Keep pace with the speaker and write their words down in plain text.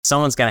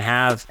someone's going to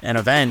have an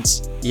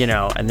event,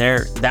 and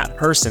that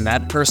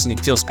person who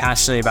feels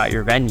passionately about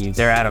your venue,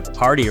 they're at a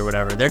party or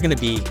whatever, they're going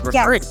to be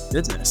referring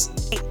business.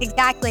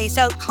 Exactly.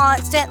 So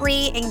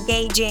constantly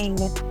engaging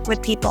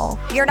with people.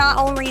 You're not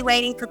only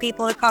waiting for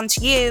people to come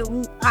to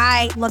you.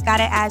 I look at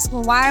it as,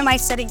 well, why am I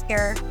sitting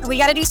here? We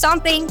got to do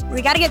something.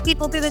 We got to get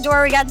people through the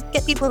door. We got to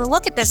get people to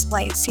look at this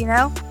place,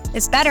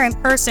 It's better in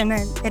person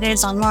than it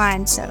is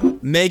online. So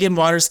Megan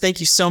Waters, thank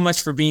you so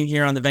much for being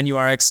here on the Venue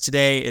RX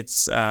today.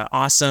 It's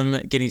awesome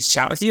getting to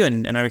chat with you,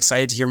 and I'm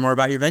excited to hear more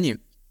about your venue.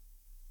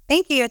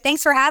 Thank you.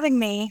 Thanks for having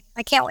me.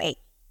 I can't wait.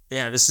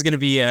 Yeah, this is going to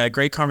be a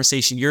great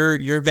conversation.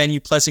 Your venue,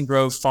 Pleasant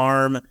Grove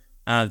Farm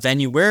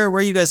venue, where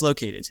are you guys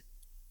located?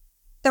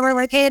 So we're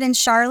located in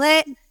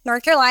Charlotte,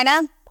 North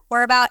Carolina.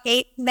 We're about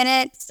 8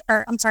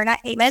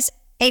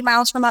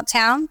 miles from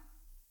uptown.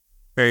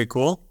 Very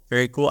cool.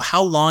 Very cool.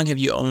 How long have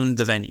you owned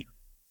the venue?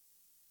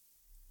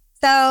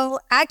 So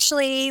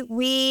actually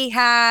we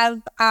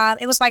have,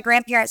 it was my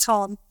grandparents'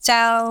 home.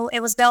 So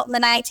it was built in the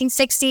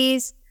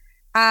 1960s.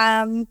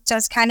 So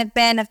it's kind of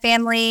been a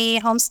family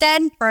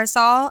homestead for us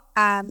all.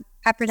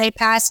 After they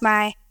passed,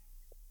 my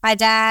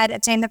dad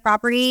obtained the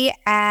property,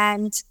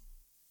 and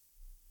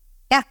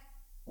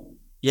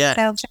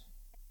so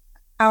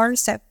ours.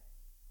 So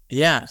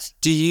yeah.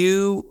 Do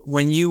you,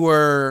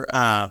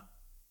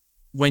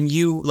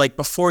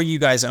 before you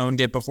guys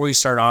owned it, before you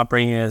started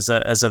operating as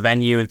a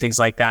venue and things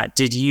like that,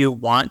 did you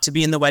want to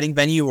be in the wedding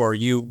venue, or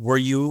were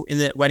you in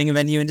the wedding and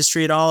venue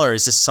industry at all, or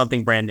is this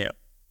something brand new?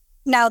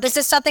 No, this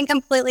is something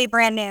completely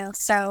brand new.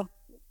 So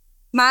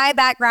my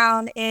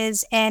background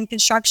is in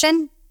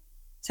construction.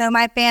 So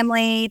my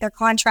family, they're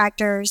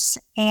contractors.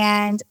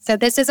 And so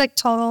this is a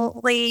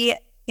totally,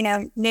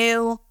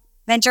 new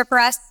venture for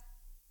us.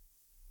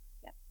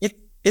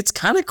 It's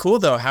kind of cool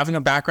though, having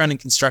a background in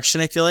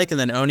construction, I feel like, and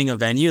then owning a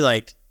venue,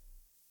 like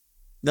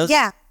those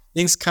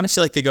things kind of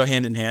feel like they go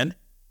hand in hand.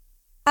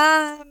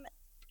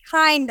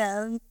 Kind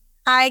of.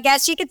 I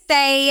guess you could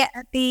say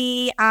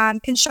the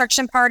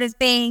construction part of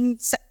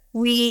things,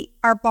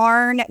 our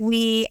barn,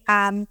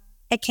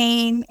 it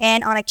came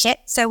in on a kit.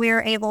 So we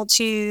were able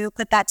to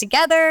put that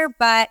together,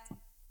 but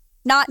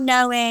not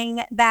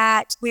knowing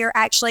that we were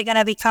actually going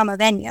to become a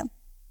venue.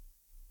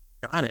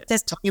 Got it.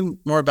 Tell me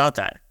more about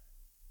that.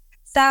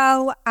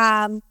 So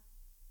when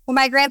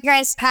my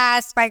grandparents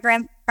passed,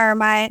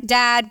 my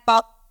dad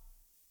bought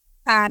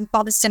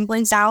the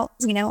siblings out,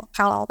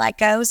 how all that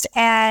goes.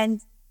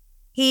 And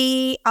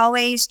he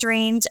always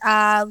dreamed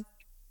of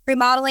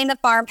remodeling the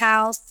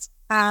farmhouse,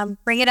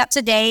 bring it up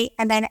to date,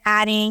 and then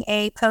adding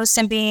a post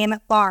and beam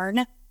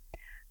barn.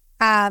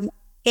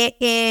 It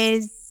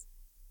is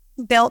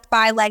built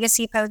by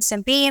Legacy Post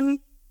and Beam,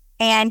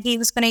 and he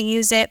was going to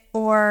use it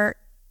for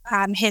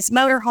his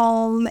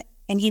motorhome,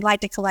 and he'd like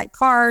to collect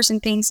cars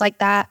and things like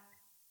that.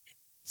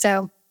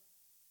 So,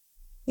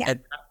 yeah.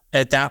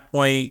 At that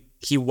point,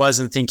 he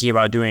wasn't thinking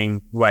about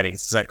doing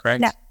weddings. Is that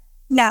correct?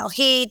 No,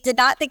 he did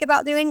not think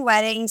about doing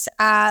weddings.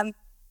 I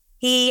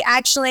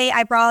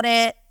brought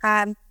it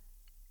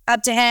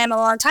up to him a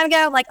long time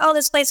ago, like, oh,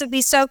 this place would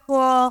be so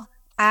cool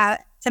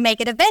to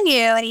make it a venue.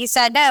 And he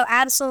said, no,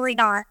 absolutely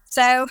not.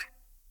 So,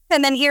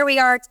 and then here we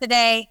are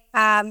today.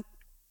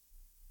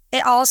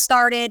 It all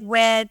started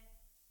with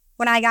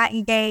when I got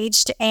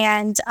engaged,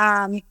 and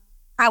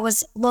I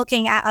was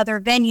looking at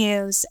other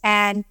venues,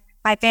 and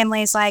my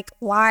family's like,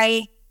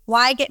 why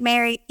get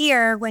married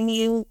here when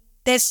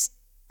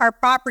our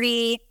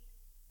property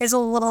is a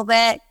little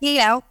bit,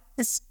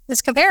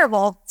 it's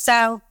comparable.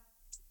 So.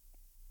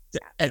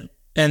 And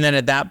then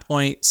at that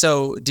point,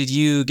 so did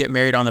you get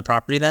married on the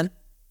property then?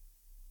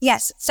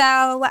 Yes.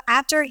 So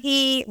after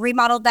he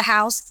remodeled the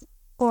house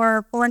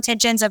for full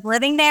intentions of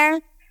living there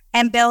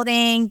and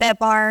building the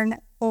barn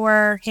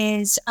for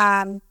his,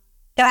 I'm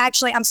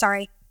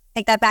sorry,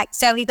 take that back.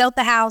 So he built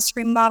the house,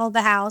 remodeled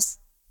the house,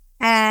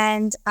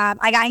 and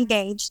I got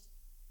engaged.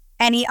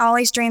 And he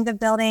always dreamed of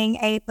building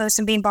a post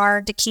and beam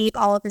barn to keep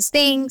all of his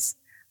things.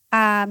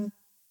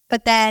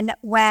 But then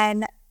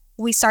when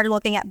we started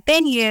looking at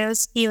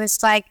venues, he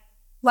was like,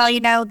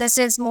 well, this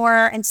is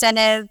more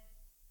incentive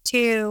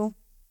to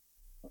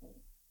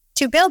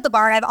build the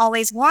barn I've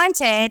always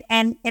wanted,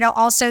 and it'll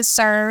also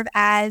serve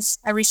as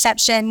a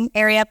reception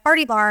area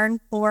party barn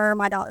for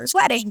my daughter's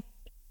wedding.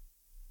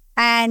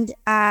 And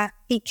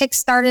he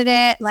kickstarted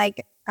it,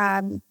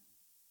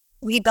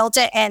 we built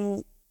it,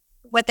 and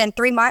within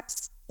 3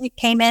 months, it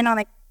came in on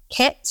a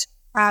kit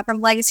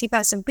from Legacy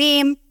Post and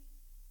Beam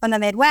from the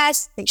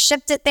Midwest. They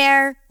shipped it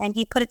there, and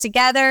he put it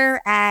together,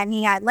 and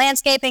he had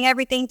landscaping,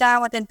 everything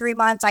done within 3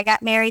 months. I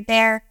got married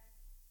there.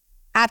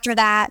 After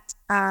that,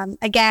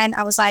 again,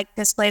 I was like,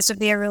 this place would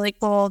be a really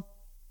cool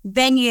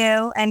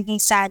venue. And he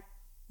said,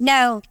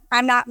 no,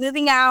 I'm not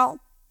moving out.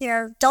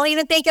 Don't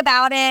even think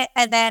about it.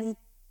 And then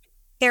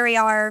here we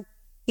are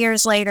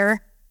years later.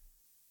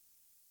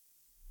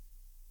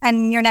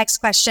 And your next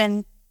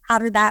question, how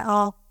did that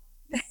all?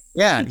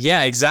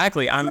 Yeah,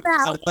 exactly. I want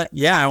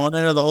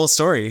to know the whole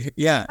story.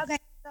 Yeah. Okay,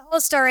 the whole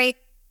story.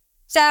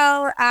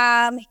 So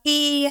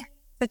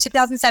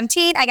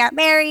 2017, I got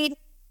married.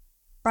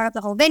 brought up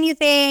the whole venue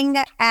thing,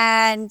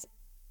 and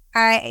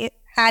I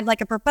had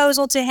like a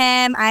proposal to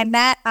him. I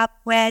met up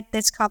with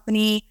this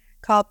company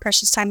called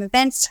Precious Time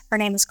Events. Her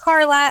name is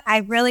Carla. I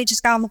really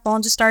just got on the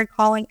phone, just started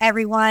calling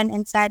everyone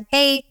and said,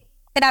 hey,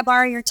 can I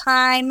borrow your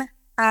time?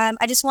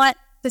 I just want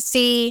to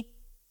see,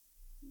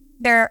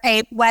 they're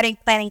a wedding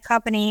planning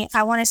company.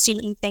 I want to see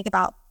what you think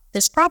about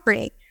this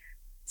property.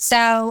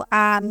 So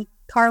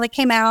Carla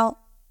came out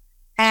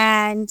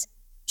and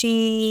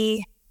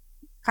she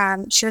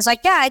was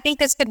like, yeah, I think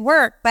this could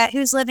work, but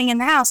who's living in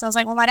the house? I was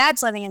like, well, my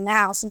dad's living in the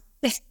house.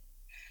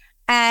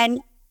 And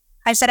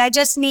I said, I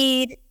just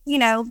need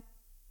to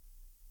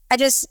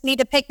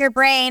pick your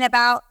brain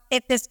about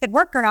if this could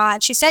work or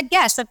not. She said,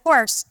 yes, of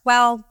course.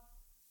 Well,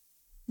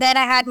 then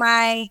I had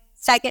my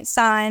second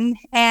son,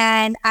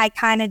 and I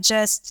kind of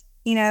just,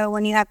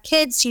 when you have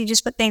kids, you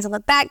just put things on the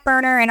back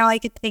burner and all you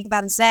could think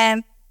about is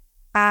them.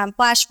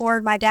 Flash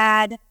forward, my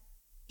dad,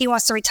 he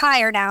wants to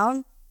retire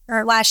now,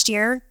 or last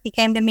year. He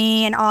came to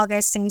me in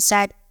August and he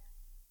said,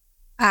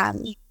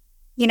 I'm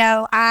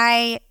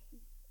a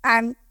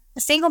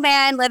single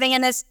man living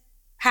in this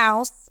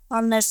house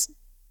on this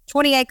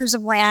 20 acres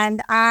of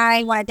land.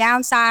 I want to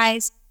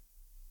downsize.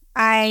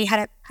 I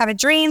have a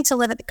dream to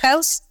live at the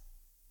coast.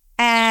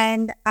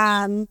 And,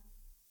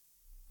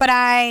 but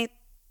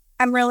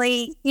I'm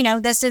really,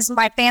 this is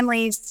my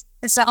family's,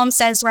 it's the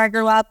Homestead where I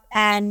grew up.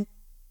 And,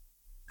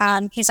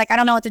 he's like, I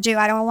don't know what to do.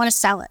 I don't want to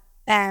sell it.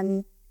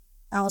 And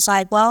I was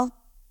like, well,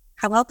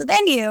 how about the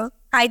venue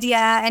idea?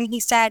 And he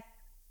said,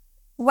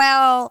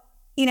 well,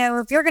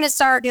 if you're going to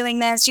start doing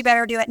this, you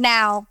better do it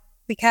now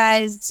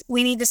because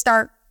we need to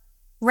start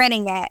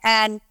renting it.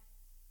 And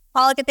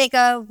all I could think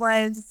of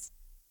was,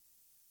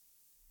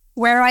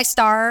 where do I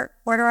start?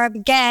 Where do I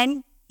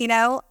begin?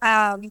 But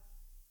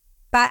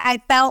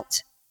I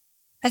felt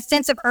a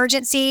sense of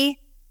urgency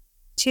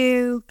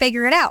to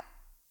figure it out.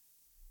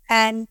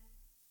 And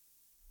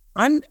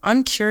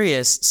I'm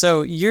curious.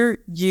 So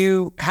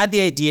you had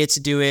the idea to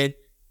do it.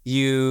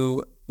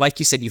 You, like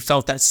you said, you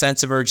felt that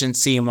sense of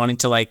urgency and wanting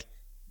to like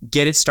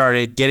get it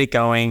started, get it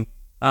going.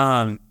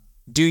 Were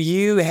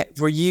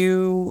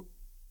you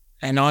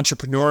an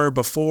entrepreneur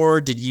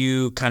before? Did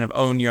you kind of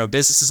own your own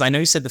businesses? I know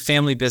you said the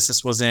family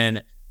business was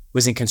in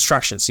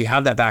construction, so you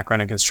have that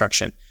background in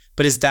construction.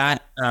 But is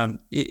that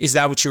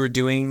what you were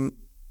doing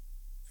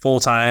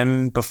full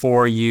time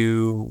before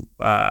you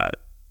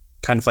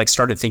kind of like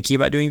started thinking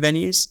about doing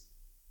venues?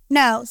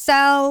 No.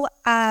 So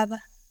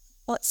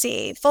let's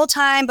see. Full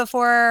time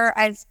before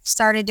I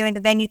started doing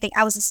the venue thing,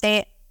 I was a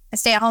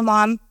stay-at-home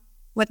mom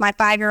with my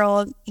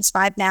 5-year-old. He's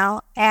 5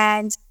 now,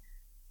 and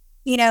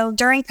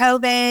during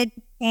COVID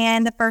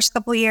and the first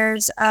couple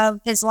years of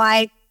his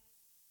life,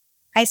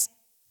 I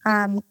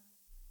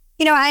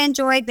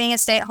enjoyed being a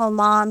stay-at-home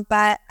mom,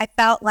 but I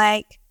felt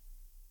like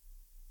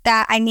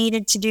that I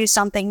needed to do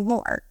something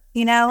more.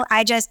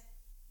 I just,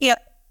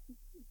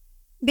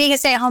 being a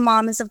stay-at-home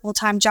mom is a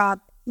full-time job,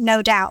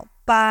 no doubt.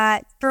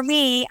 But for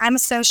me, I'm a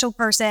social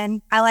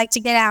person. I like to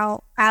get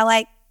out. I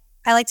like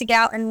to get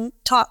out and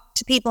talk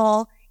to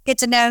people, get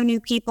to know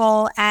new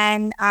people.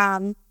 And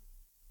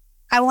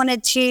I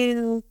wanted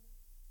to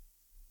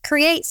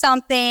create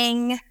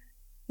something.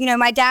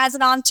 My dad's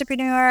an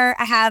entrepreneur.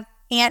 I have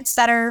aunts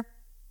that are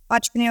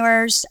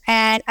entrepreneurs,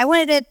 and I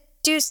wanted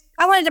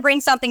to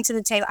bring something to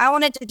the table. I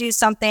wanted to do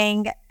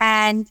something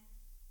and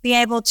be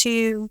able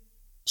to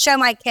show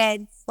my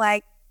kids,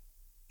 like,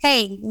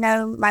 hey,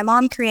 my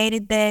mom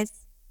created this.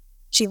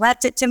 She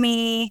left it to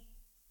me.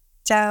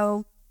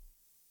 So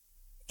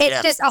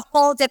it's just a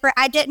whole different,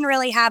 I didn't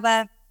really have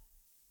a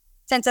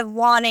sense of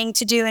wanting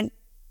to do and,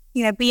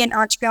 be an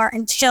entrepreneur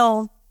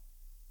until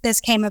this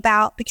came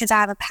about, because I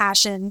have a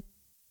passion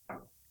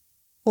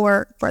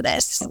for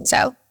this.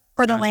 So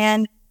for the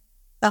land,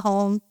 the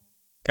home.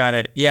 Got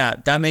it. Yeah,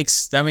 that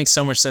makes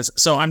so much sense.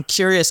 So I'm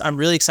curious, I'm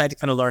really excited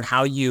to kind of learn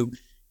how you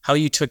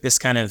took this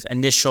kind of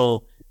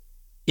initial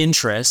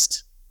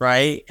interest,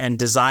 right, and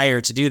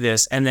desire to do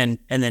this, and then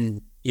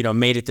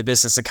made it the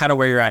business, and kind of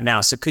where you're at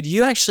now. So could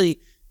you actually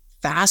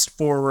fast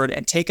forward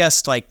and take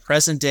us to like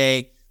present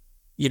day?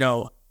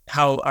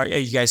 How are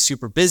you guys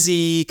super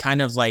busy?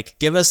 Kind of like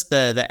give us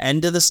the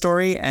end of the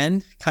story, right?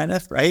 End of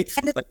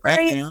the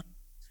story.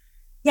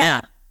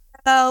 Yeah.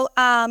 So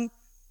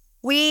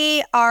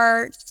we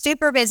are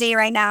super busy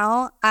right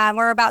now.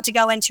 We're about to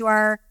go into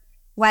our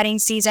wedding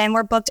season.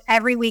 We're booked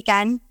every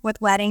weekend with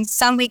weddings.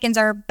 Some weekends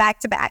are back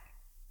to back,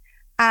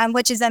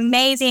 which is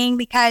amazing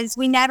because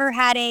we never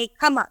had a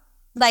come up.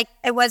 Like,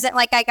 it wasn't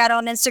like I got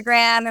on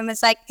Instagram and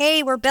was like,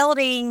 hey, we're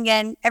building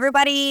and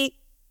everybody,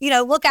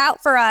 look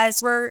out for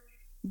us. We're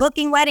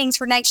booking weddings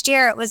for next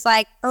year. It was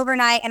like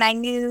overnight. And I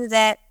knew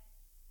that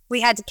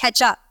we had to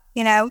catch up,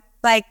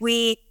 like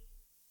we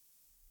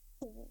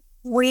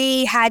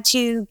had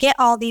to get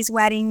all these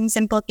weddings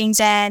and bookings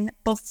in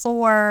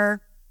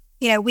before,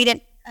 we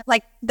didn't,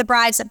 like, the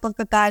brides that booked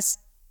with us,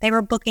 they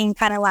were booking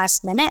kind of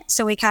last minute.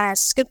 So we kind of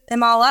scooped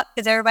them all up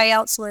because everybody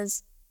else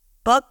was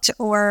booked,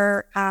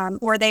 or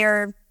they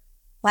were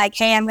like,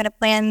 hey, I'm going to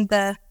plan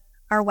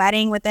our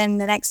wedding within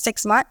the next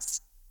 6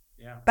 months.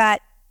 Yeah.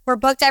 But we're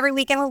booked every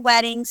weekend with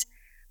weddings.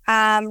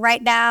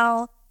 Right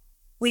now,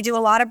 we do a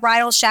lot of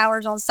bridal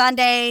showers on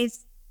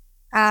Sundays.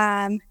 So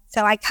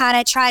I kind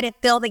of try to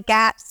fill the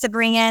gaps to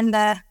bring in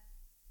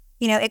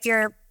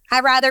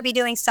I'd rather be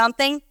doing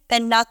something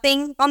than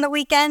nothing on the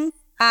weekend.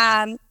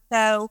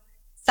 So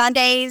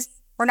Sundays,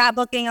 we're not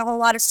booking a whole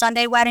lot of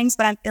Sunday weddings,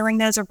 but I'm filling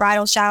those with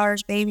bridal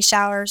showers, baby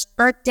showers,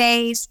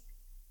 birthdays.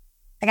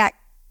 I got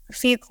a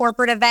few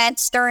corporate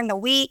events during the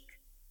week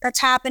that's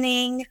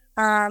happening.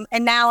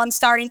 And now I'm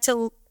starting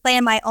to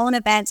plan my own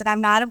events, and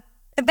I'm not an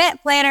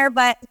event planner,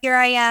 but here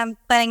I am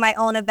planning my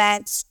own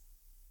events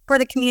for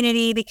the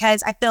community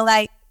because I feel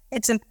like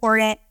it's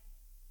important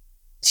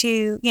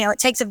to, it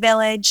takes a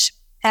village.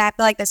 And I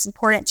feel like it's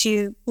important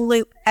to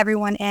loop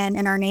everyone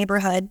in our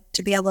neighborhood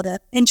to be able to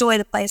enjoy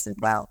the place as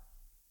well.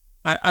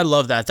 I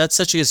love that. That's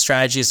such a good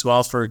strategy as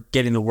well for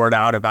getting the word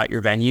out about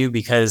your venue,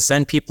 because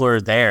then people are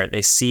there.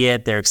 They see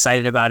it. They're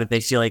excited about it. They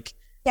feel like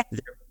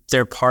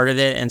they're part of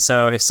it. And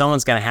so if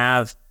someone's going to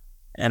have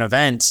an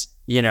event,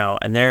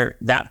 and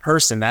that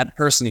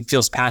person who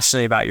feels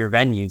passionately about your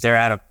venue, they're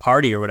at a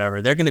party or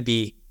whatever, they're going to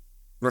be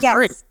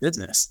referring to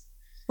business.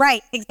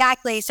 Right,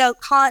 exactly. So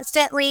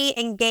constantly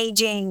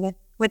engaging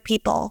with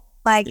people.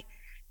 Like,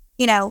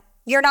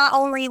 you're not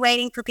only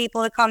waiting for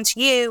people to come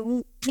to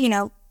you,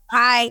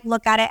 I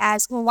look at it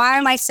as, well, why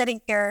am I sitting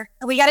here?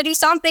 We got to do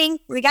something.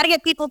 We got to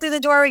get people through the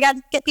door. We got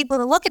to get people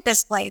to look at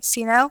this place,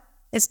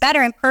 It's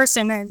better in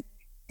person than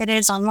it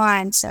is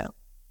online, so.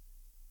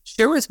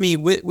 Share with me,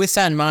 with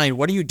that in mind,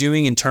 what are you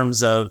doing in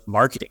terms of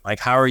marketing? Like,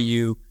 how are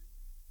you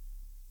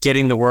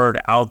getting the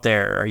word out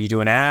there? Are you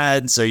doing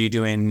ads?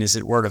 Is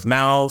it word of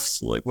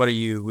mouth? Like, what are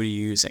you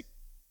using?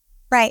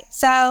 Right.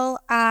 So,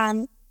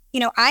 I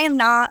am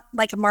not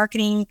like a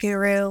marketing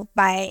guru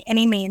by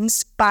any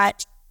means,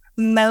 but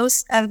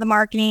most of the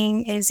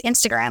marketing is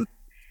Instagram.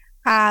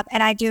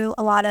 And I got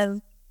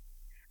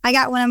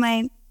one of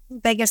my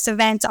biggest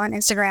events on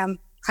Instagram.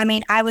 I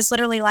mean, I was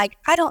literally like,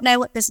 I don't know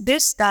what this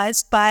boost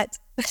does, but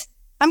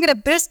I'm going to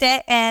boost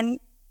it. And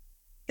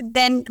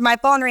then my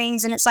phone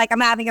rings and it's like,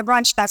 I'm having a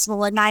brunch festival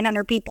with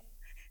 900 people.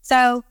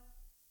 So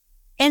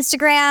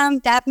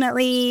Instagram,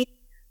 definitely.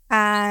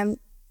 I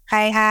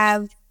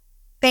have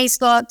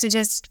Facebook to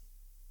just,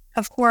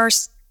 of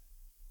course,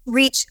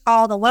 reach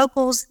all the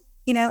locals,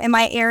 in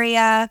my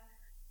area.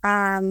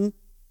 And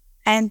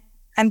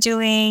I'm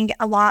doing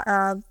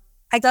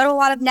I go to a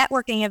lot of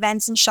networking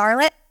events in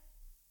Charlotte,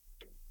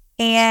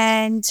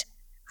 and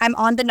I'm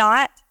on the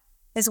Knot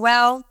as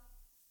well.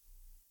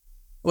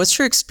 What's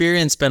your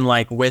experience been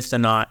like with the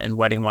Knot and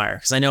Wedding Wire?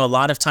 Because I know a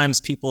lot of times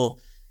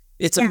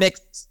it's a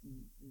mixed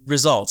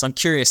results. I'm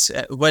curious,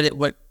 what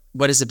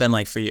has it been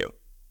like for you?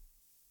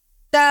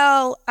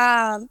 So,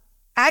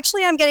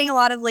 actually, I'm getting a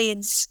lot of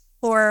leads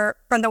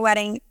from the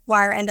Wedding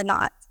Wire and the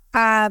Knot.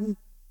 And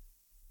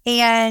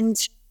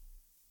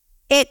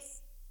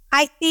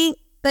I think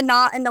the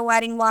Knot and the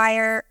Wedding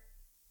Wire,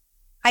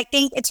 I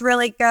think it's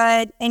really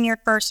good in your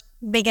first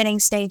beginning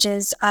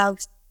stages of,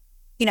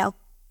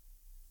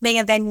 being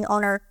a venue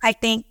owner, I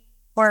think,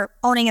 or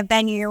owning a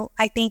venue.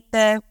 I think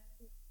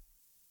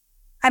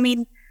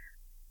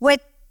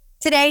with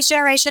today's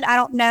generation, I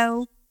don't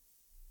know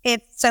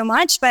if so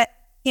much, but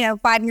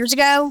 5 years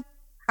ago,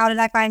 how did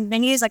I find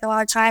venues? Like, a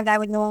lot of times I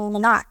would go on the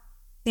Knot,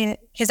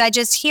 because I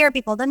just hear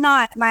people, the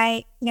Knot,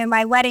 my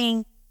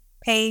wedding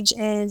page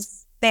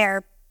is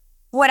there.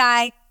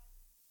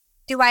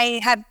 Do I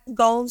have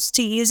goals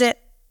to use it,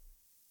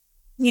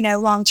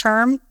 long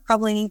term?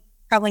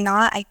 Probably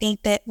not. I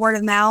think that word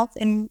of mouth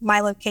in my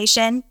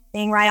location,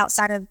 being right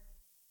outside of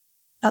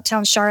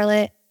uptown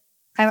Charlotte,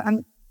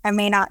 I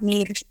may not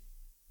need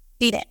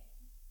it.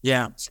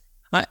 Yeah.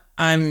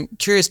 I'm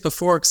curious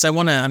because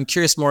I'm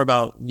curious more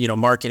about,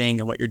 marketing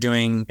and what you're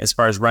doing as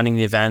far as running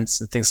the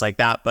events and things like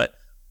that. But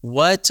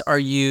what are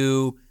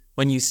you,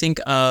 when you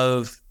think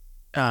of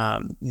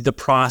the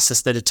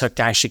process that it took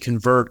to actually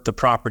convert the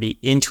property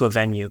into a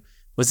venue,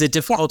 was it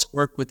difficult to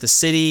work with the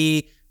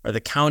city or the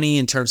county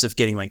in terms of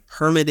getting like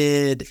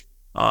permitted,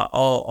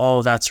 all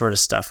of that sort of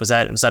stuff? Was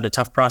that a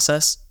tough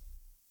process?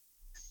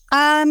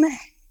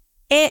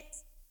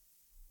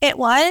 It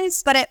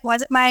was, but it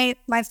wasn't. My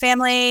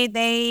family,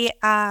 they're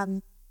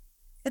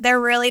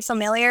really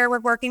familiar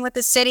with working with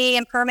the city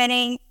and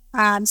permitting.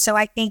 So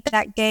I think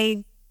that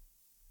gave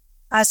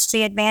us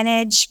the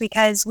advantage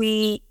because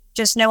we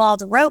just know all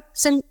the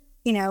ropes and,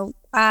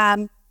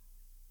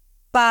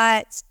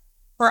 but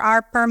for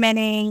our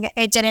permitting,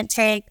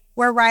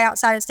 we're right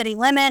outside of city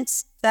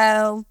limits.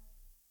 So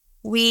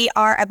we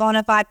are a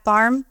bona fide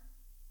farm.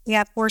 We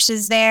have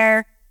horses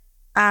there.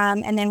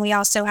 And then we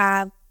also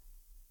have,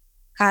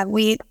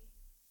 we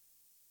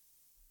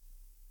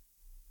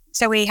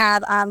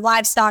have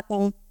livestock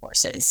and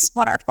horses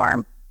on our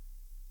farm.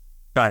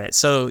 Got it.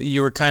 So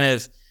you're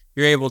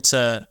able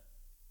to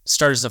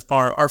start as a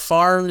farm. Are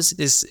farms,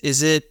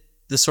 is it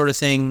the sort of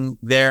thing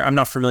there? I'm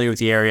not familiar with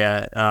the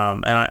area.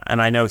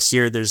 And I know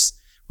here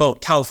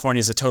California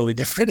is a totally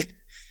different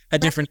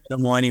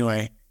animal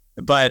anyway.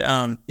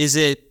 But is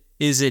it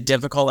is it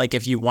difficult? Like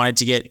if you wanted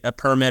to get a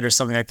permit or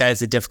something like that,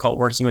 is it difficult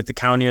working with the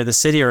county or the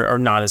city or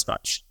not as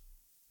much?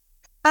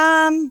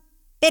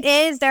 It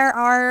is. There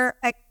are,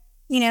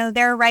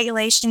 there are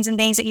regulations and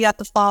things that you have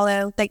to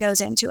follow that goes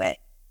into it.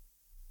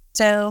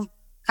 So,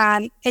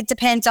 it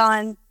depends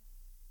on,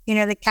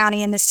 the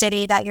county and the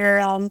city that you're,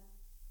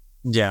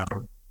 Yeah.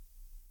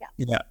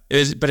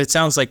 But it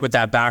sounds like with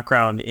that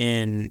background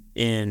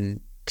in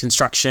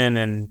construction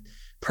and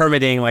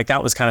permitting, like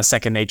that was kind of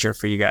second nature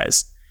for you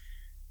guys.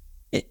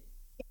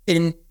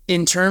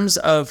 In terms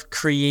of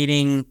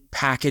creating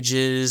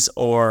packages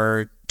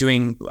or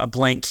doing a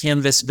blank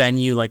canvas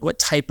venue, like what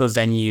type of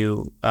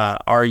venue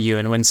are you?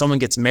 And when someone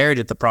gets married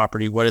at the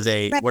property, what are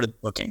they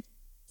looking?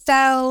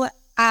 So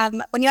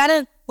when you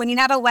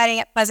have a wedding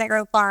at Pleasant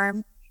Grove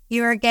Farm,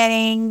 you are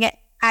getting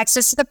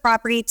access to the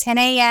property 10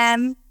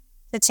 a.m.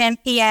 to 10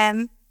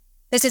 p.m.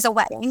 This is a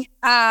wedding.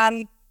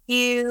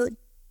 You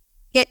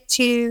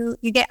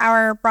get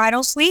our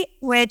bridal suite,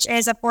 which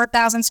is a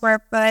 4,000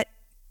 square foot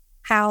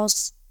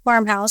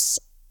farmhouse,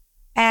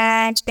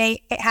 and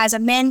it has a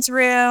men's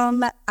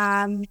room.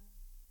 Then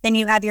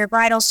you have your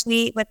bridal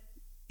suite with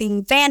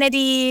the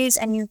vanities,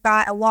 and you've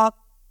got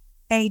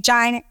a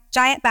giant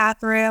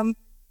bathroom.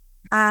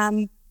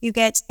 You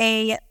get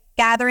a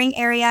gathering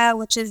area,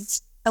 which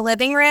is a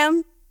living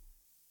room.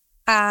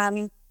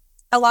 A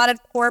lot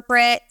of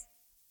corporate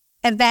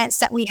events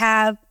that we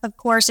have, of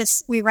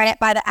course, we rent it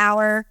by the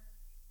hour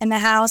in the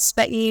house,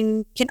 but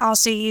you can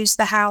also use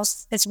the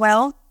house as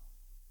well.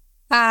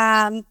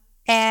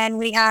 And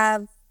we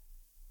have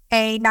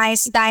a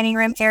nice dining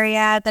room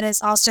area that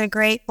is also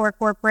great for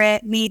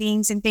corporate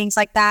meetings and things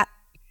like that.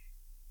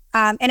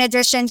 In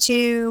addition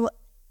to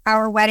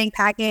our wedding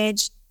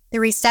package, the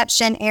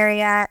reception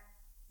area,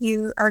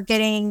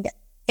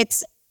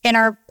 it's in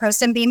our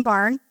post and beam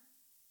barn.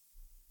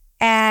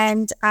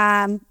 And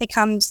it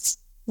comes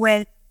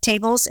with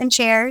tables and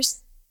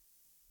chairs.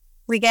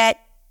 We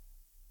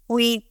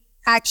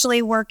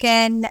actually work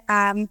in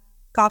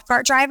golf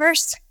cart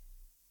drivers.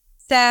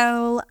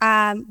 So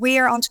we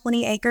are on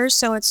 20 acres,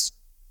 so it's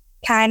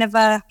kind of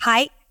a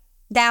hike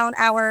down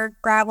our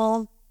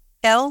gravel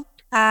hill.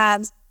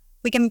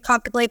 We can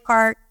comfortably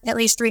park at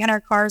least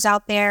 300 cars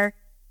out there,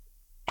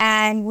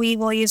 and we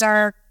will use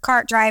our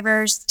cart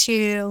drivers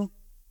to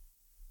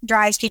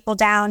drive people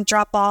down,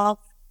 drop off.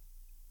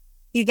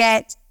 You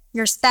get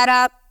your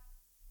setup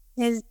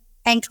and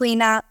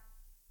cleanup,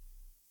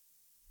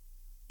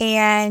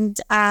 and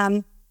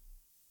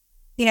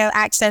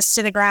access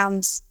to the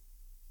grounds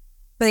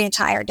for the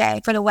entire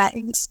day for the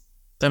weddings.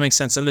 That makes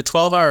sense. And the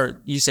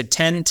 12-hour, you said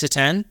 10 to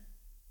 10?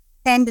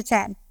 10 to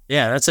 10.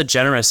 Yeah, that's a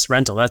generous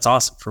rental. That's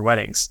awesome for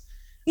weddings.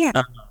 Yeah.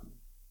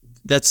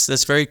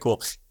 That's very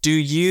cool. Do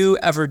you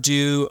ever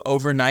do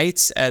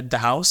overnights at the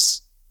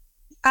house?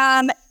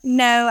 No,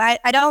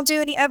 I don't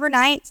do any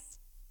overnights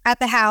at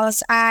the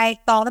house. I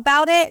thought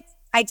about it.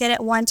 I did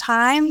it one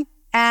time,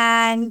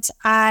 and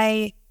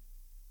I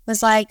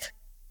was like,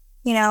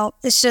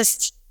 it's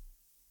just,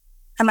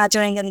 I'm not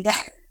doing it again.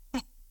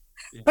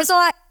 Yeah. There's a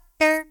lot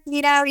here,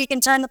 you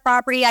can turn the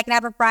property. I can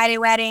have a Friday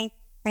wedding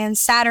and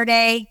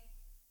Saturday,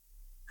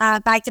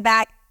 back to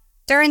back.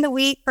 During the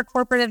week for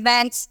corporate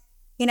events,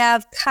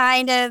 I've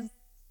kind of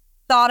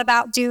thought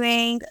about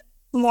doing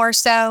more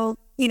so,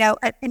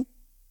 a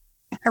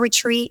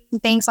retreat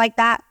and things like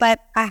that, but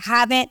I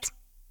haven't.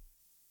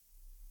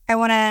 I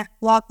want to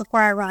walk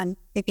before I run,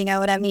 if you know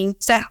what I mean.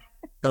 So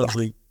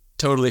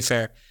totally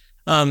fair.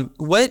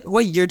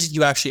 What year did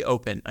you actually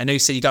open? I know you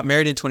said you got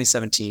married in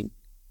 2017.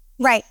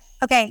 Right.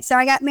 Okay. So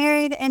I got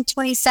married in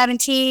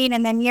 2017,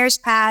 and then years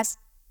passed.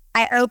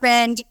 I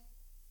opened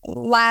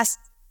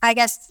I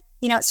guess,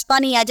 it's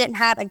funny. I didn't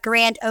have a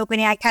grand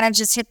opening. I kind of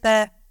just hit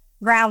the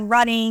ground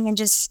running and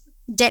just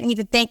didn't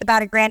even think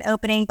about a grand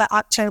opening, but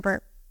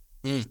October.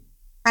 I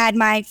had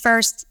my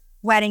first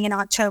wedding in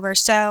October.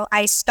 So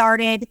I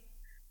started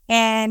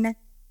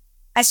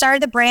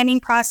the branding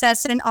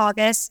process in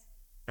August.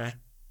 Okay.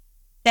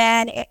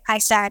 Then I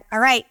said, all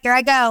right, here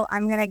I go.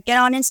 I'm going to get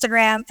on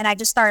Instagram. And I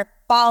just started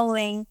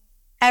following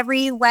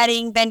every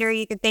wedding vendor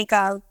you could think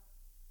of.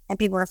 And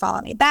people were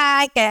following me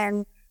back.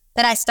 And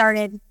then I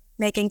started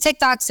making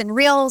TikToks and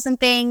reels and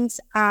things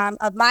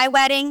of my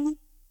wedding.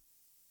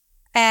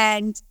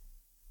 And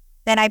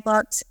then I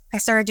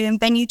started doing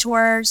venue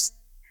tours.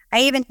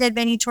 I even did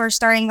venue tours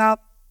starting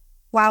up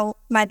while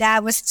my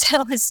dad his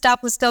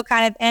stuff was still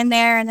kind of in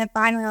there. And then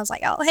finally I was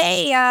like, oh,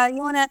 hey, I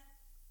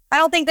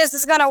don't think this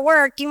is going to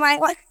work. You might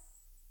want,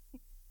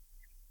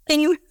 can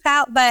you move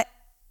out? But,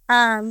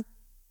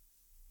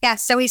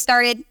 so we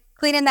started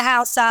cleaning the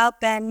house up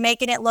and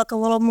making it look a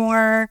little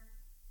more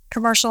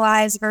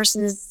commercialized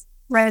versus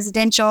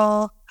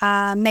residential,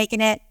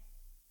 making it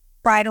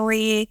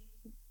bridally.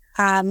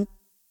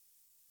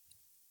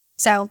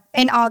 So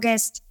in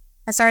August,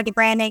 I started the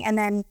branding, and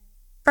then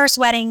first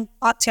wedding,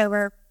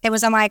 October, it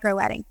was a micro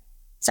wedding.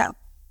 So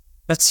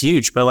that's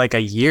huge, but like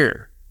a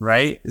year,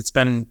 right? It's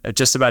been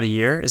just about a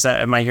year.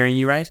 Am I hearing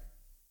you right?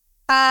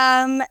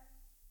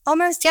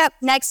 almost, yep.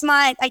 Next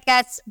month, I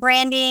guess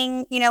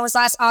branding, was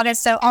last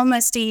August. So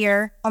almost a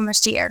year.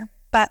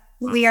 But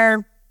we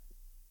are,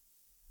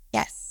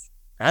 yes.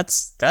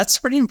 That's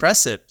pretty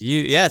impressive.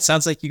 It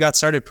sounds like you got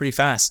started pretty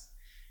fast.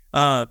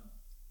 Do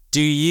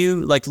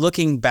you, like,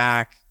 looking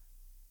back,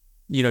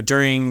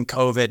 during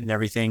COVID and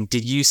everything,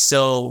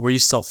 were you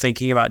still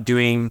thinking about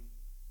doing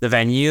the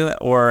venue,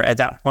 or at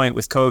that point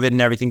with COVID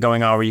and everything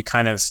going on, were you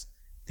kind of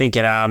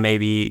thinking,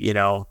 maybe,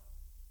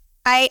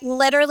 I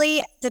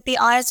literally, to be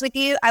honest with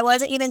you, I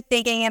wasn't even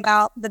thinking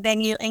about the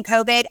venue in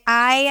COVID.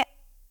 I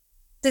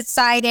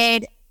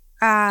decided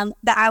that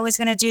I was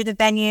going to do the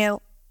venue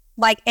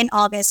like in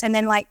August. And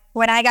then like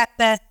when I got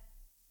the,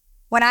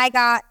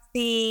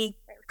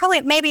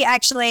 probably maybe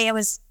actually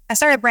I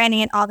started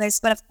branding in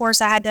August, but of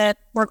course I had to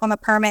work on the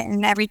permit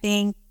and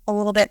everything a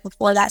little bit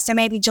before that. So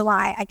maybe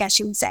July, I guess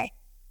you would say.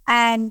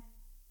 And,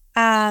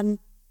 I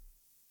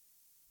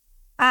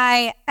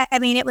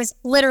mean, it was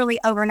literally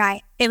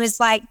overnight. It was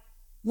like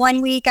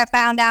 1 week I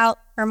found out,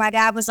 or my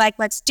dad was like,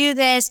 let's do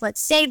this. Let's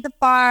save the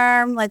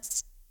farm.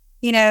 Let's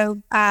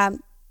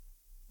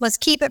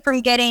keep it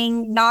from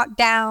getting knocked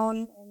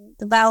down and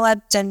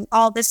developed and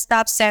all this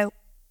stuff. So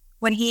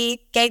when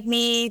he gave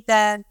me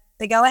the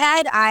go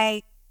ahead,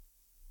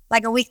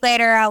 like a week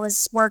later, I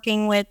was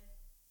working with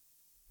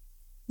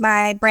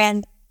my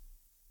brand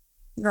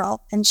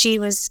girl and she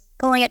was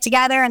pulling it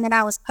together, and then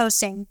I was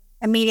posting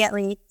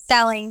immediately,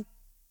 selling.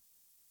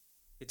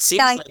 It seems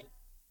like,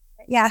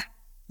 yeah.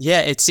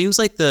 Yeah, it seems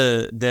like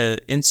the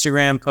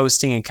Instagram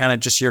posting and kind of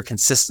just your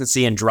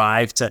consistency and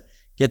drive to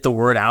get the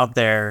word out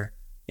there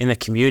in the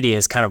community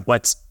is kind of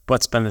what's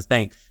been the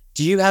thing.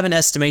 Do you have an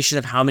estimation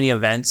of how many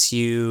events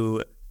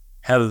you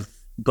have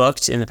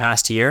booked in the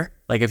past year?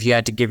 Like if you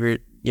had to give your,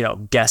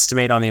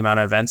 guesstimate on the amount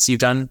of events you've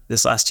done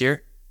this last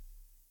year?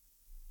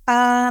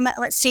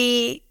 Let's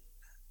see.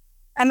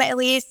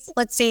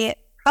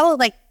 Probably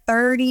like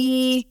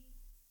 30.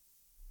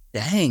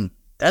 Dang,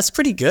 that's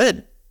pretty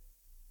good.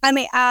 I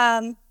mean,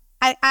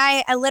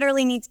 I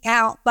literally need to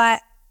count,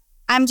 but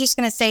I'm just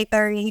going to say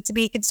 30 to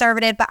be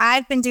conservative. But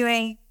I've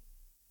done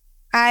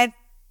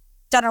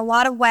a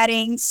lot of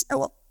weddings.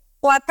 Well,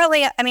 I've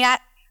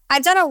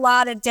done a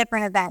lot of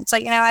different events.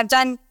 Like, I've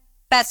done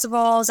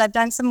festivals, I've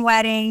done some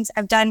weddings,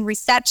 I've done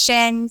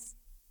receptions.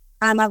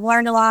 I've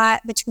learned a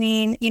lot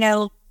between,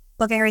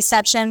 booking a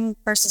reception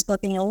versus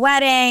booking a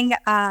wedding,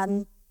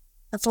 a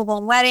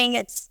full-blown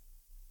wedding.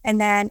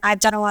 And then I've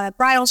done a lot of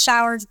bridal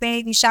showers,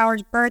 baby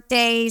showers,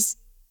 birthdays.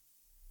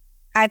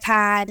 I've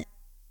had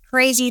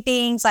crazy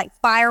things like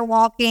fire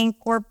walking,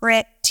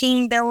 corporate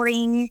team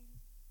building.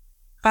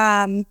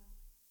 Charlotte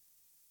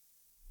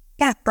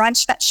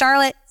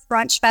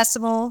Brunch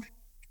Festival.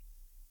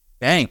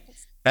 Dang,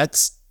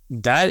 that's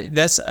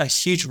a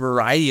huge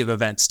variety of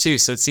events too.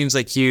 So it seems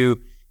like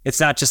it's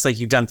not just like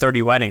you've done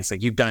 30 weddings,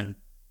 like you've done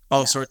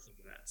all sorts of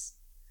events.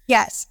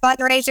 Yes,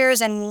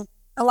 fundraisers and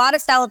a lot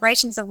of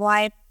celebrations of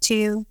life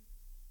too.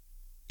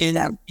 In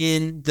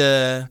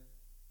the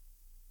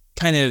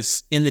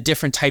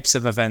different types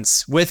of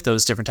events, with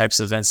those different types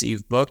of events that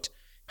you've booked,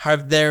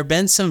 have there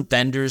been some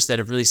vendors that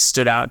have really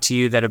stood out to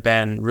you that have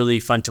been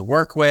really fun to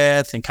work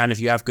with, and kind of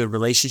you have good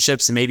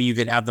relationships and maybe you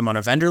could have them on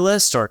a vendor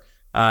list, or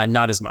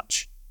not as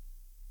much?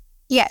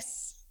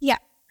 Yes. Yeah,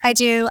 I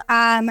do.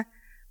 I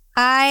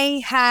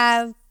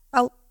have,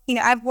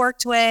 I've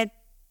worked with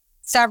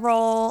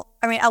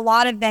a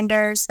lot of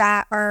vendors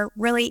that are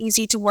really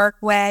easy to work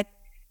with.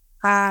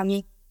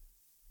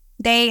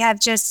 They have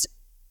just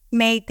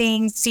made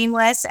things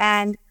seamless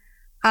and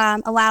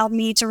allowed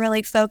me to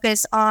really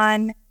focus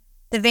on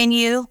the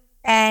venue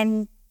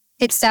and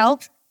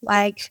itself.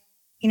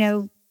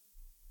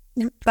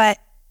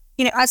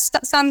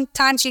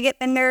 Sometimes you get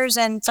vendors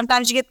and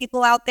sometimes you get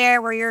people out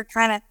there where you're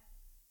kind of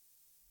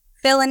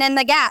filling in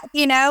the gap,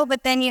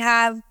 but then you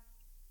have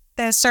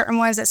the certain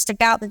ones that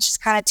stick out that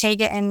just kind of take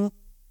it and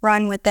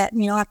run with it,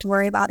 and you don't have to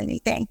worry about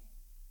anything.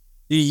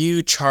 Do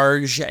you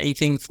charge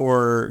anything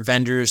for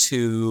vendors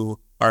who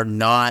are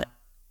not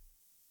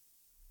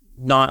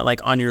like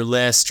on your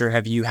list, or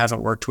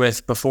haven't worked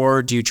with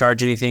before? Do you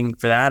charge anything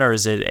for that, or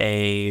is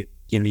it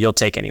you'll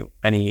take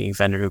any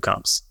vendor who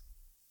comes?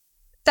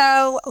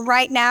 So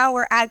right now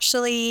we're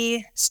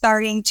actually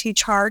starting to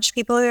charge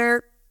people who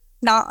are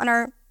not on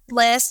our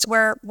list.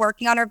 We're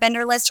working on our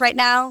vendor list right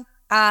now,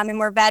 and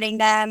we're vetting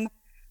them.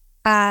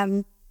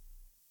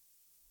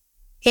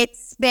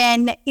 It's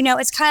been,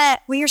 it's kind of,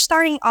 when you're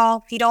starting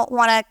off, you don't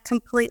want to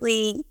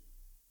completely,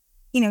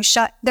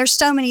 there's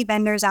so many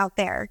vendors out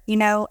there,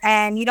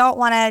 and you don't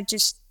want to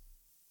just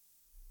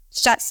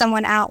shut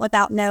someone out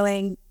without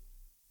knowing,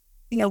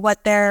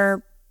 what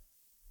their,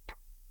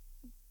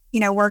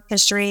 work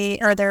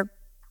history or their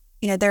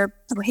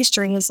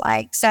history is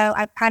like. So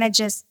I've kind of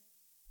just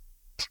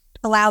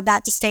allowed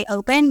that to stay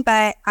open,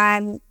 but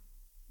I'm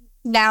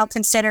now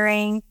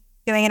considering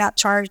doing an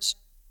upcharge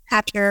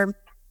after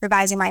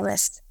revising my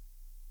list.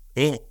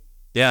 Cool.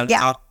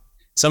 Yeah.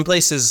 Some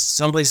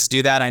places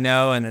do that, I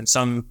know, and then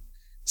some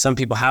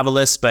people have a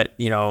list, but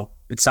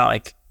it's not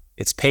like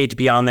it's paid to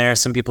be on there.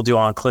 Some people do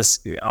all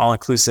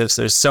inclusive.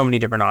 So there's so many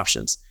different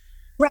options.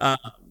 Right.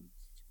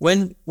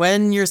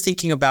 When you're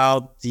thinking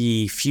about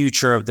the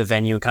future of the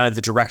venue, kind of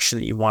the direction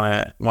that you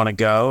want to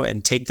go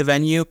and take the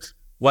venue,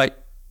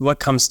 what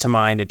comes to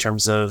mind in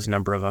terms of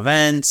number of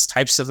events,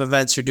 types of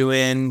events you're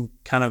doing?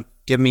 Kind of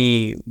give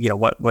me,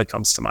 what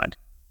comes to mind.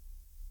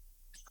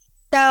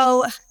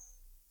 So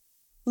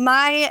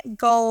my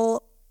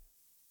goal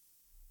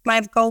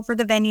for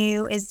the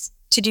venue is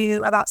to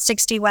do about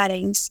 60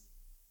 weddings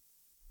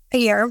a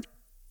year,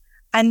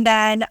 and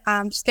then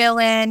fill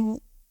in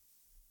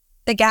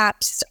the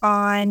gaps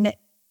on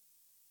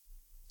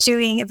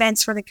doing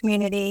events for the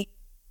community,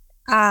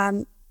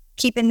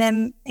 keeping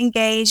them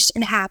engaged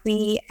and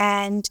happy.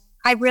 And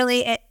I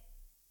really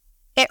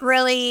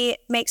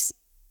makes,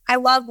 I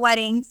love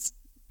weddings,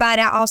 but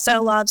I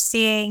also love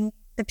seeing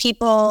the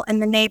people in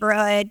the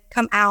neighborhood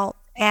come out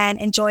and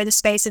enjoy the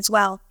space as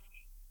well.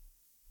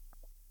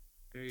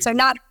 So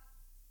not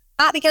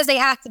because they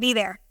have to be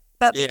there,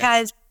 but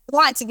because they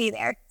want to be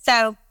there.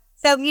 So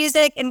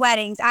music and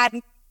weddings.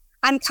 I'm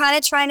kind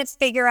of trying to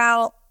figure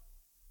out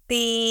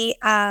the,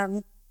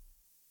 I'm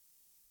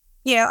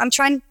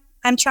trying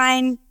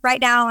right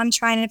now, I'm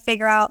trying to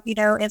figure out,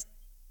 if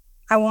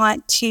I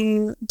want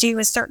to do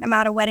a certain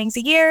amount of weddings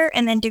a year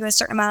and then do a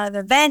certain amount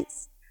of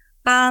events.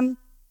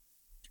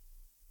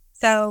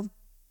 So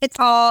it's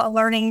all a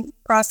learning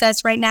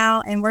process right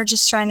now. And we're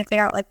just trying to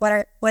figure out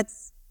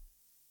what's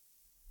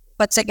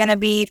it going to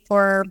be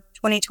for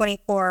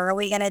 2024? Are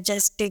we going to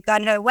just do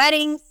gun-to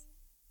weddings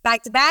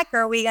back to back, or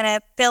are we going to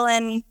fill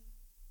in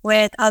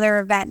with other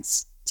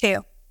events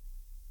too?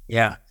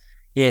 Yeah.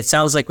 It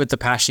sounds like with the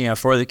passion you have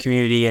for the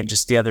community and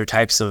just the other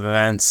types of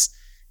events,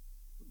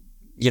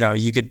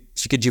 you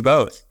could do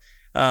both.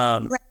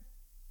 Right.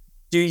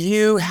 Do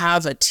you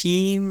have a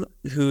team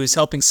who's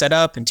helping set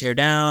up and tear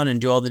down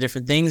and do all the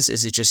different things?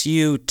 Is it just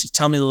you?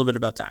 Tell me a little bit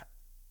about that.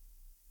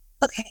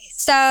 Okay,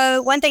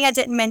 so one thing I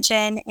didn't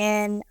mention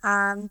in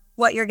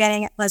what you're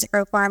getting at Pleasant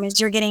Grove Farm is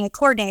you're getting a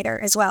coordinator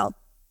as well.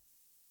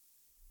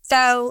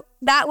 So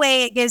that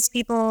way it gives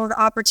people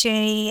the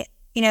opportunity,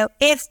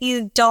 if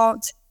you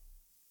don't,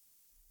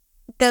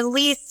 the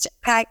least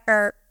pack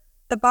or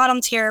the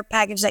bottom tier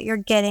package that you're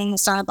getting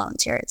is not a bottom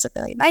tier, it's a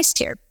really nice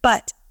tier,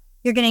 but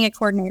you're getting a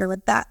coordinator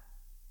with that.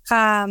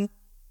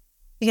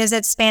 Because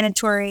it's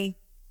mandatory.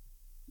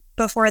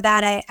 Before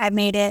that, I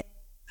made it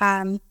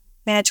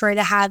mandatory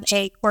to have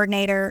a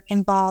coordinator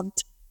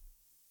involved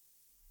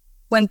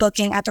when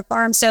booking at the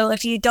farm. So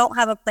if you don't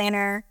have a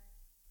planner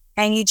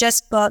and you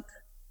just book,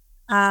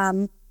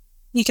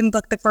 you can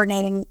book the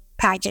coordinating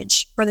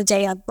package for the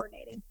day of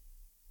coordinating.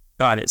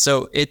 Got it.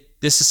 So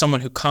this is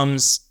someone who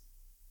comes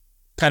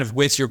kind of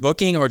with your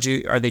booking, or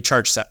are they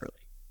charged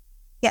separately?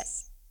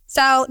 Yes.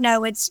 So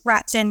no, it's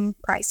wrapped in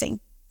pricing.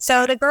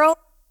 So the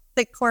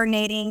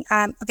coordinating,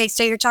 okay,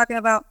 so you're talking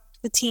about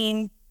the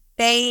team.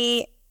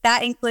 That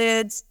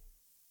includes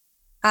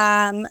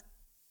our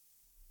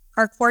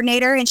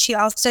coordinator, and she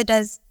also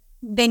does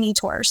venue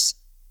tours.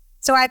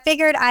 So I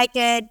figured I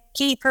could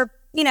keep her,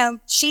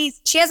 she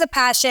has a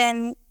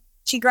passion.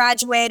 She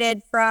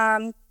graduated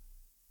from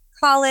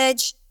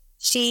college.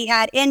 She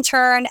had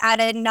interned at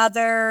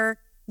another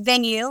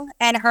venue,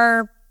 and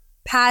her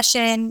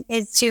passion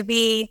is to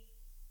be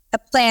a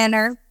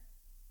planner.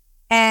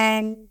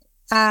 And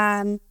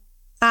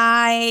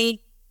I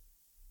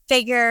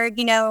figured,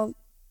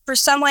 for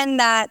someone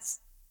that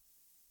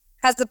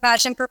has the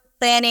passion for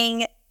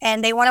planning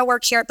and they want to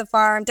work here at the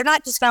farm, they're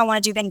not just going to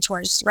want to do venue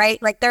tours,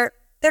 right? Like they're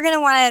going to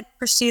want to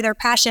pursue their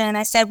passion. And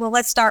I said, well,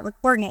 let's start with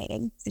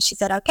coordinating. So she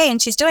said, okay. And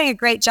she's doing a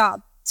great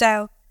job.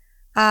 So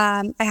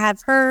I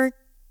have her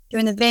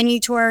doing the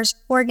venue tours,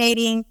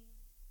 coordinating,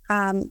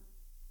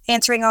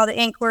 answering all the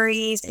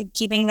inquiries and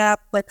keeping up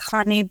with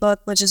Honeybook,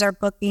 which is our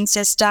booking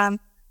system.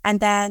 And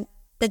then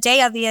the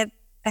day of the event,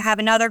 I have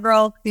another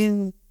girl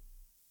who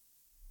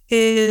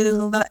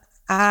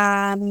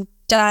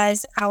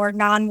does our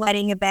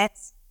non-wedding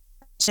events.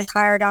 She's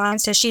hired on,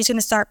 so she's going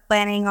to start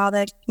planning all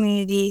the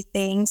community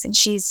things, and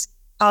she's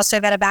also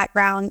got a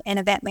background in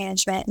event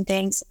management and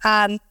things.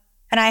 And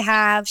I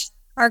have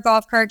our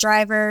golf cart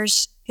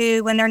drivers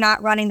who, when they're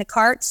not running the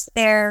carts,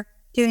 they're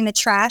doing the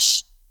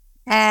trash,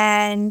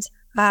 and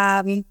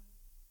of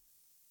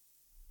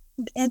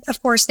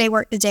course they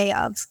work the day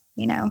of,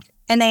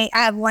 And I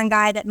have one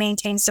guy that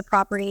maintains the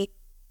property.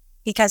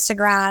 He cuts the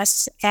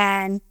grass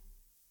and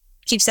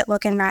keeps it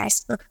looking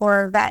nice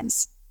before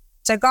events.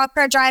 So golf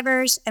cart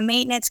drivers, a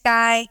maintenance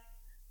guy,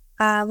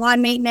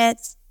 lawn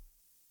maintenance,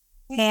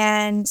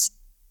 and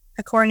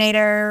a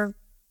coordinator,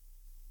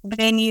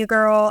 venue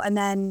girl, and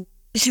then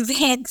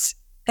event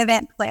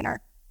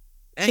planner.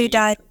 Hey,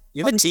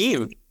 you have a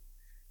team.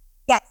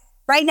 Yes.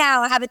 Right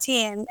now I have a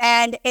team,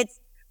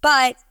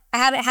 but I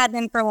haven't had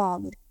them for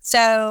long.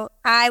 So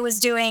I was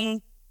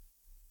doing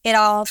it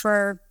all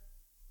for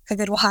a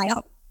good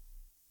while.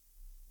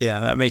 Yeah,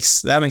 that makes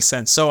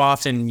sense. So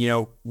often,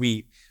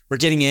 we're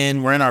getting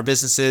in, we're in our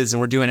businesses,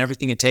 and we're doing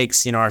everything it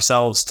takes,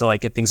 ourselves to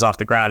get things off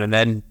the ground, and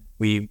then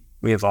we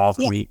evolve,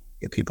 we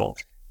get people.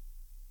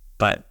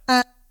 But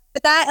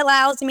But that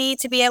allows me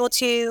to be able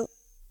to,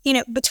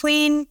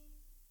 between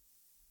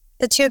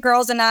the two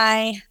girls and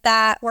I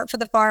that work for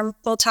the farm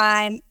full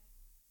time,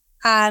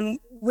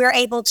 we're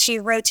able to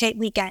rotate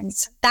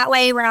weekends. That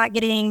way we're not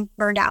getting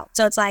burned out.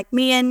 So it's like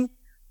me and,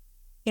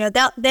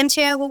 them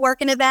two will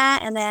work in a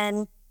event, and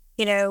then,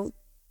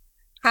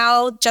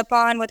 I'll jump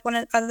on with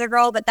one other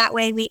girl, but that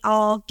way we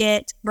all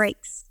get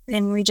breaks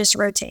and we just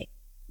rotate.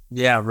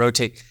 Yeah,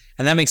 rotate.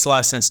 And that makes a lot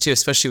of sense too,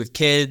 especially with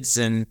kids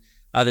and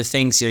other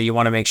things. You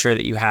want to make sure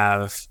that you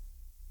have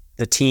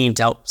the team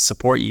to help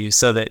support you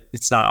so that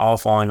it's not all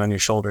falling on your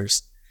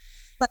shoulders.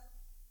 But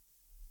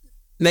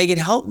Megan,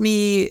 help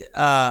me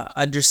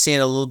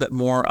understand a little bit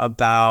more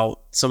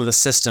about some of the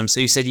systems. So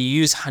you said you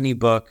use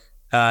HoneyBook.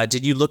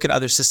 Did you look at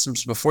other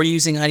systems before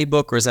using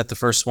HoneyBook, or is that the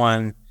first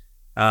one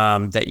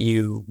that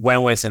you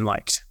went with and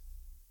liked?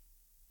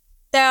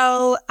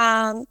 So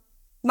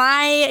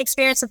my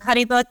experience with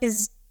HoneyBook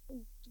has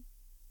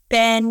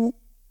been,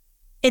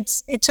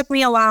 it took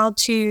me a while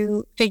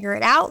to figure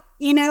it out,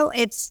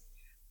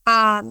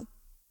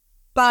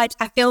 but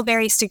I feel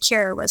very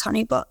secure with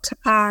HoneyBook.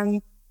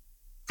 I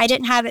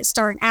didn't have it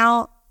starting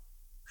out.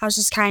 I was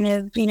just kind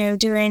of,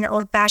 doing it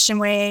old fashioned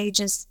way,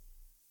 just,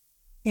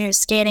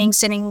 scanning,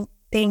 sending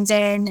things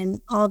in and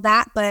all of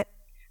that. But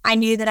I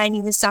knew that I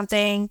needed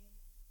something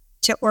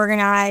to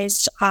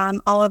organize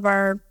all of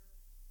our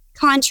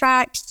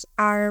contracts,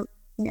 our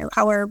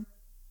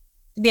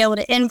to be able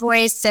to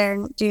invoice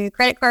and do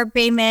credit card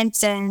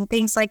payments and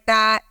things like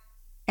that.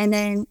 And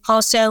then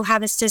also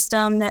have a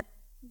system that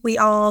we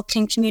all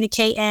can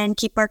communicate in,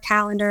 keep our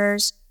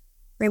calendars,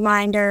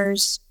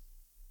 reminders,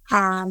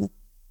 and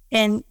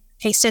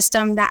a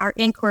system that our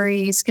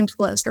inquiries can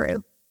flow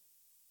through.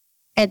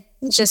 It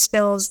just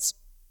feels,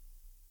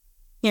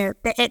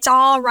 it's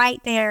all right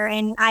there.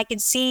 And I can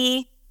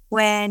see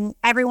when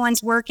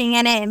everyone's working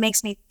in it, it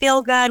makes me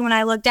feel good when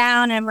I look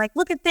down and I'm like,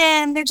 look at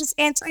them. They're just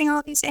answering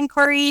all these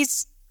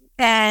inquiries.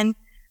 And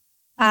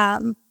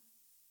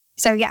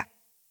so, yeah.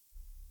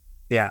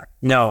 Yeah.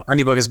 No,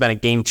 HoneyBook has been a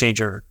game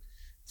changer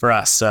for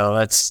us. So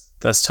that's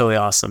totally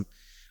awesome.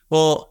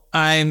 Well,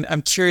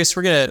 I'm curious.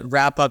 We're going to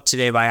wrap up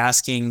today by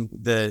asking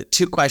the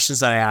two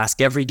questions that I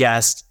ask every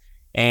guest.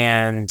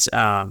 And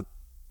then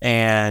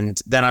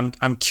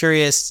I'm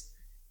curious,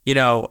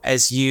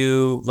 as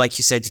you, like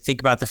you said, you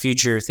think about the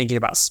future, thinking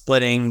about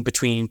splitting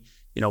between,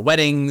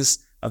 weddings,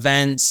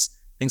 events,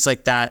 things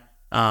like that.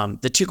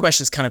 The two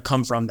questions kind of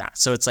come from that.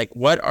 So it's like,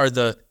 what are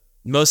the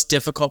most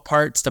difficult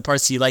parts, the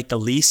parts you like the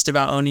least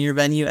about owning your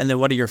venue? And then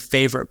what are your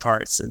favorite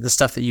parts, the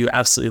stuff that you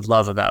absolutely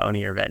love about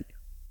owning your venue?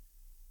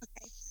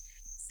 Okay.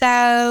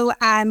 So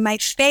my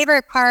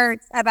favorite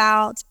parts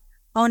about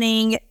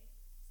owning,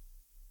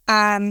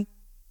 I'll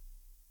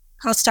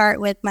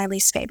start with my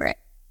least favorite.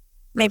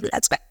 Maybe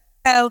that's better.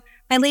 So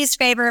my least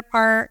favorite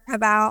part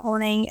about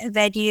owning a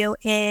venue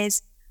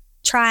is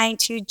trying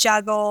to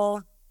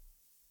juggle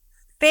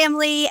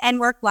family and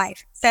work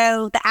life.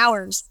 So the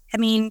hours,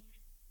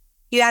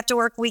 you have to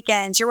work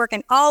weekends. You're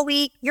working all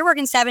week. You're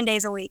working 7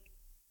 days a week.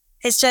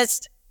 It's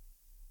just,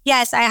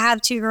 yes, I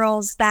have two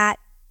girls that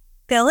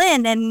fill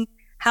in and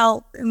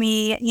help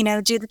me,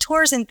 do the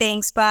tours and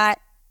things. But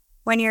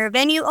when you're a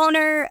venue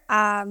owner,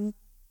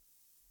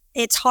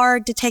 it's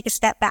hard to take a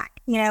step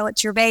back.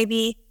 It's your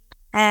baby.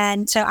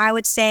 And so I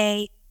would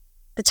say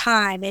the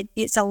time,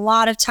 it's a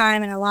lot of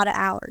time and a lot of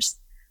hours.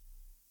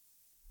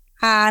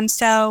 And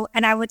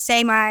I would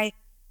say my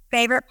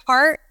favorite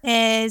part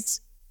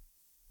is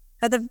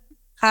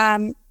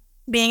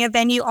being a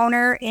venue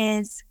owner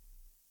is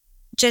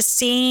just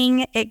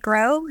seeing it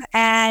grow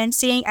and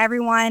seeing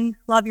everyone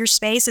love your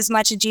space as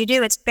much as you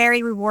do. It's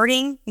very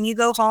rewarding. When you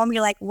go home,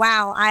 you're like,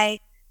 wow,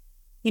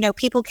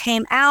 people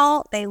came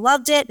out, they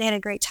loved it, they had a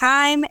great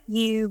time.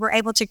 You were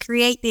able to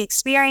create the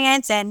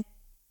experience, and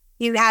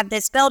you have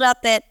this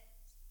buildup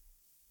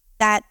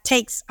that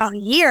takes a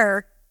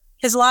year,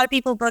 because a lot of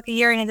people book a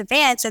year in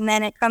advance and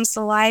then it comes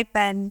to life.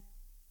 And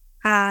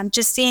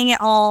just seeing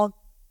it all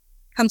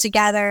come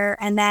together,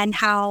 and then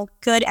how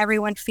good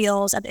everyone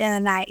feels at the end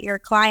of the night, your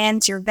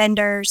clients, your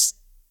vendors.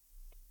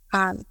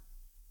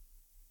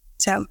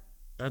 So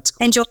that's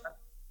cool. Enjoy.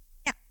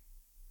 Yeah.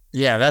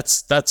 Yeah. That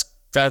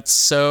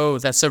so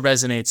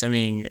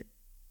resonates.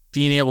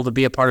 Being able to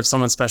be a part of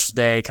someone's special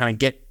day, kind of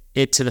get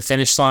it to the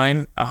finish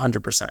line,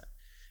 100%.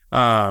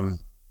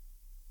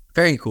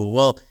 Very cool.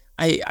 Well,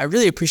 I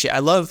really appreciate it. I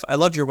love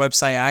your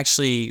website.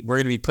 Actually, we're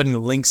going to be putting the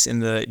links in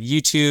the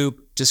YouTube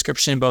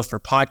description, both for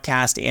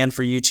podcast and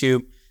for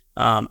YouTube.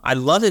 I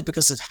love it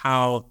because of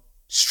how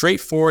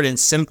straightforward and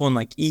simple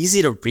and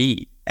easy to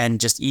read and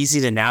just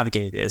easy to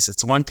navigate it is.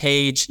 It's one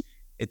page.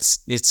 It's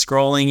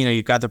scrolling.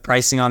 You've got the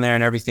pricing on there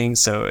and everything.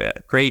 So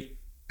great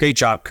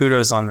job.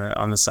 Kudos on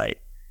the site.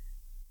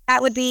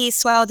 That would be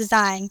Swell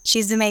Design.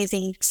 She's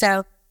amazing.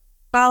 So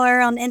follow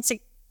her on Instagram.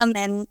 And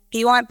then if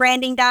you want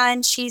branding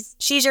done, she's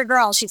your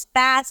girl. She's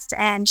fast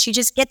and she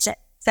just gets it.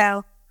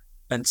 So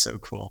that's so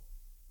cool.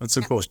 That's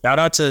so cool. Shout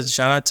out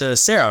to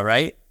Sarah,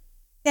 right?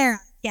 Sarah,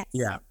 yes.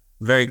 Yeah,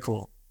 very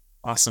cool.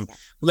 Awesome.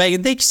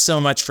 Megan, thanks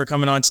so much for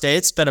coming on today.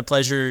 It's been a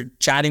pleasure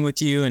chatting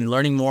with you and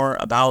learning more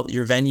about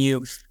your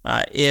venue.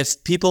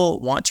 If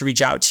people want to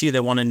reach out to you, they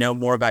want to know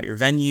more about your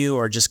venue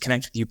or just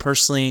connect with you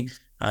personally,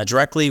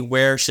 directly,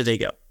 where should they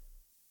go?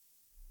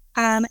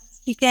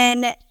 You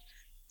can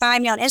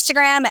find me on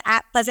Instagram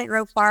at Pleasant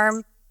Grove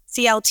Farm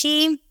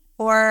CLT,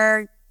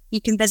 or you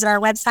can visit our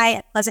website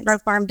at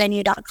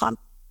pleasantgrovefarmvenue.com.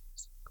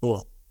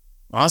 Cool.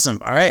 Awesome.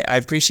 All right. I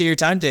appreciate your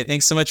time today.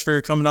 Thanks so much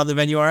for coming on the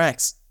Venue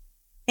RX.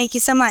 Thank you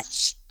so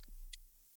much.